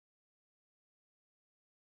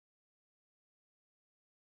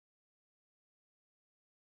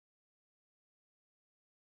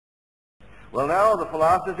Well, now the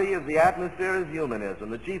philosophy of the atmosphere is humanism.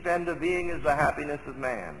 The chief end of being is the happiness of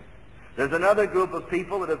man. There's another group of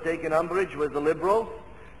people that have taken umbrage with the liberals.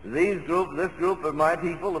 This group of my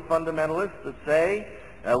people, the fundamentalists, that say,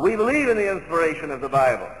 we believe in the inspiration of the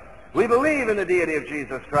Bible. We believe in the deity of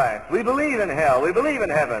Jesus Christ. We believe in hell. We believe in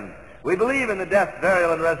heaven. We believe in the death,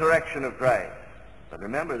 burial, and resurrection of Christ. But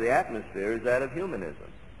remember, the atmosphere is that of humanism.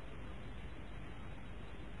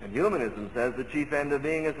 And humanism says the chief end of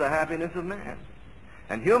being is the happiness of man.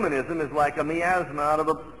 And humanism is like a miasma out of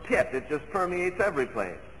a pit. It just permeates every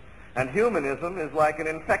place. And humanism is like an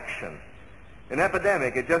infection, an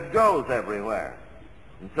epidemic. It just goes everywhere.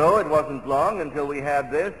 And so it wasn't long until we had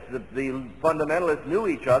this, that the fundamentalists knew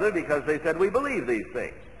each other because they said, we believe these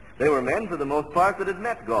things. They were men, for the most part, that had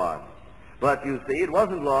met God. But you see, it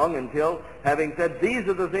wasn't long until, having said, these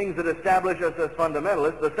are the things that establish us as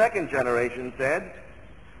fundamentalists, the second generation said,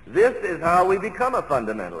 this is how we become a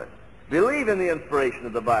fundamentalist. Believe in the inspiration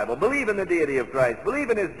of the Bible. Believe in the deity of Christ. Believe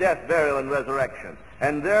in his death, burial, and resurrection.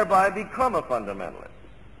 And thereby become a fundamentalist.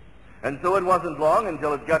 And so it wasn't long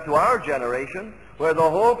until it got to our generation where the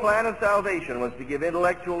whole plan of salvation was to give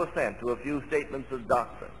intellectual assent to a few statements of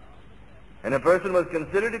doctrine. And a person was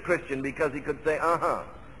considered a Christian because he could say,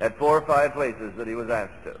 at 4 or 5 places that he was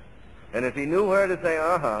asked to. And if he knew where to say,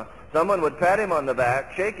 someone would pat him on the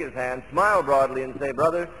back, shake his hand, smile broadly, and say,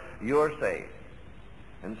 brother, you're saved.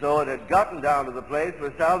 And so it had gotten down to the place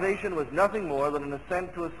where salvation was nothing more than an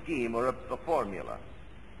assent to a scheme or a formula.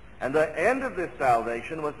 And the end of this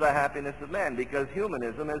salvation was the happiness of man, because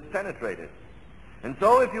humanism has penetrated. And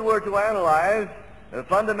so if you were to analyze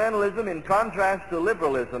fundamentalism in contrast to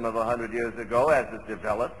liberalism of 100 years ago as it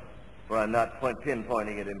developed, for I'm not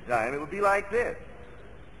pinpointing it in time, it would be like this.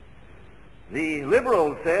 The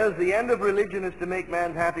liberal says the end of religion is to make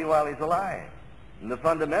man happy while he's alive. And the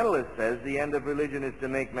fundamentalist says the end of religion is to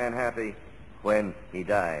make man happy when he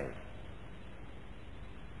dies.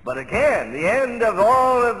 But again, the end of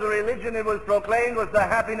all of the religion, it was proclaimed, was the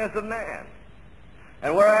happiness of man.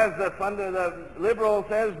 And whereas the liberal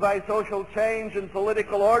says by social change and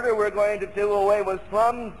political order we're going to do away with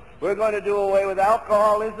slums, we're going to do away with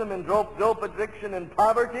alcoholism and dope addiction and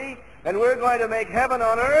poverty, and we're going to make heaven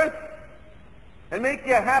on earth and make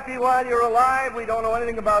you happy while you're alive. We don't know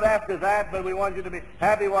anything about after that, but we want you to be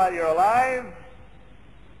happy while you're alive.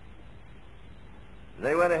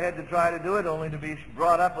 They went ahead to try to do it, only to be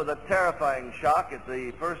brought up with a terrifying shock at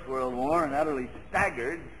the First World War and utterly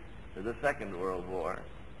staggered to the Second World War,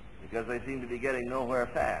 because they seemed to be getting nowhere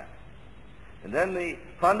fast. And then the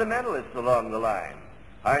fundamentalists along the line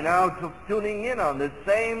are now tuning in on this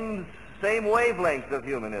same wavelength of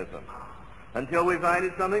humanism, until we find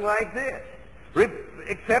it something like this.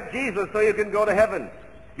 Accept Jesus so you can go to heaven.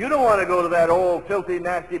 You don't want to go to that old, filthy,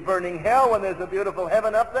 nasty, burning hell when there's a beautiful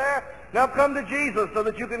heaven up there. Now come to Jesus so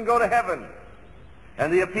that you can go to heaven.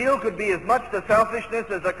 And the appeal could be as much to selfishness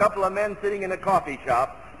as a couple of men sitting in a coffee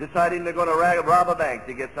shop deciding they're going to rob a bank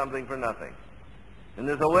to get something for nothing. And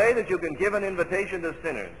there's a way that you can give an invitation to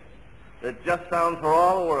sinners that just sounds for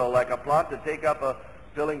all the world like a plot to take up a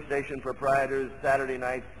filling station proprietor's Saturday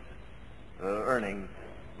night's earnings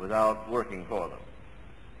without working for them.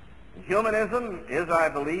 And humanism is, I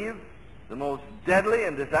believe, the most deadly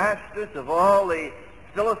and disastrous of all the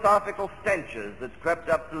philosophical stenches that's crept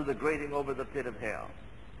up through the grating over the pit of hell.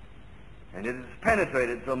 And it has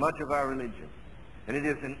penetrated so much of our religion. And it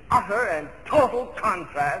is in utter and total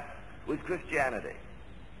contrast with Christianity.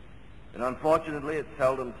 And unfortunately, it's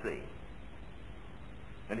seldom seen.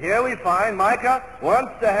 And here we find Micah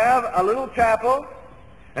wants to have a little chapel,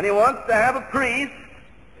 and he wants to have a priest,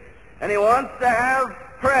 and he wants to have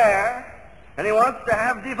prayer, and he wants to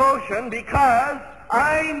have devotion, because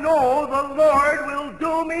I know the Lord will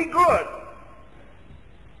do me good.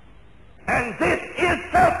 And this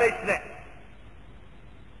is selfishness.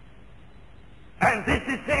 And this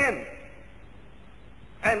is sin.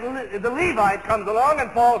 And the Levite comes along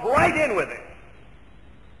and falls right in with it,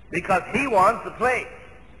 because he wants a place.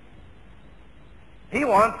 He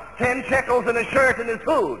wants 10 shekels and a shirt and his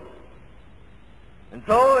food. And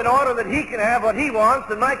so in order that he can have what he wants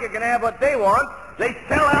and Micah can have what they want, they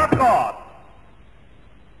sell out God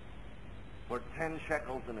for 10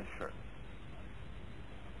 shekels and a shirt.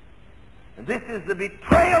 And this is the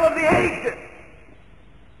betrayal of the ages.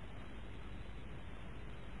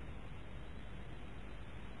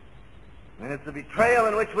 And it's the betrayal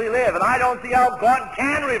in which we live, and I don't see how God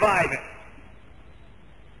can revive it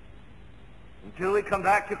until we come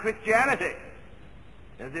back to Christianity,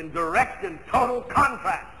 as in direct and total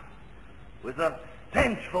contrast with the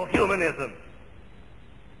vengeful humanism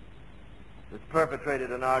that's perpetrated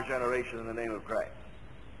in our generation in the name of Christ.